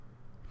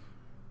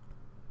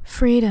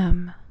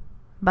Freedom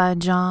by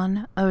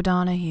John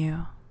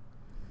O'Donohue.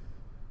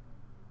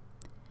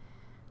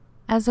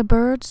 As a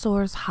bird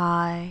soars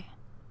high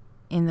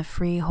in the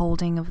free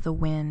holding of the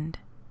wind,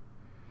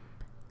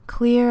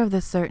 clear of the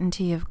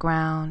certainty of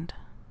ground,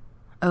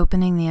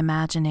 opening the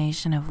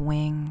imagination of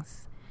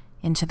wings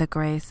into the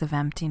grace of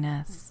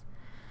emptiness,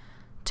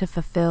 to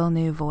fulfill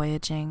new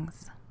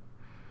voyagings,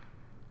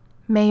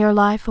 may your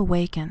life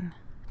awaken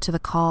to the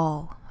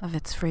call of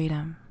its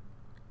freedom.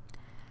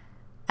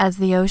 As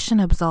the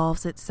ocean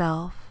absolves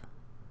itself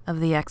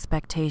of the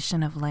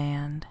expectation of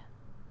land,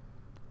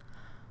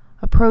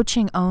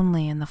 approaching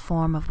only in the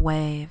form of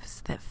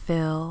waves that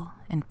fill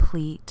and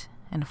pleat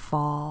and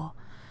fall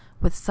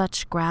with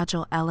such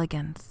gradual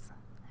elegance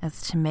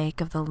as to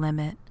make of the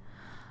limit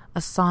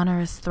a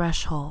sonorous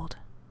threshold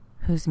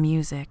whose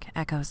music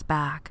echoes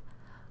back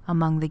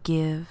among the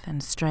give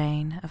and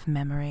strain of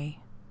memory.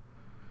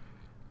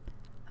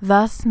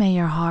 Thus may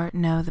your heart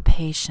know the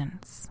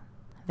patience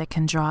that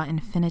can draw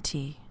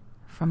infinity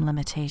from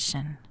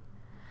limitation,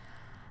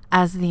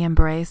 as the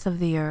embrace of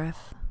the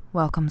earth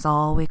welcomes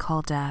all we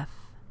call death,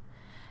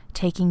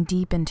 taking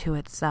deep into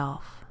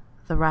itself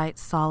the right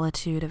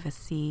solitude of a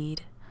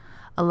seed,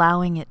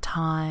 allowing it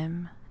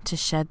time to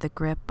shed the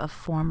grip of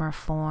former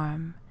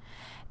form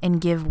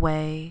and give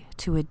way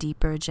to a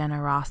deeper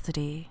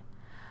generosity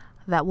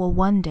that will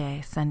one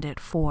day send it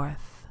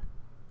forth,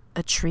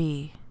 a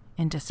tree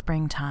into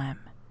springtime.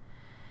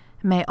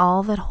 May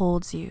all that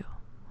holds you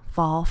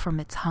fall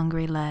from its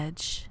hungry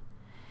ledge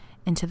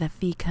into the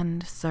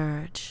fecund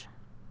surge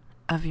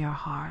of your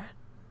heart.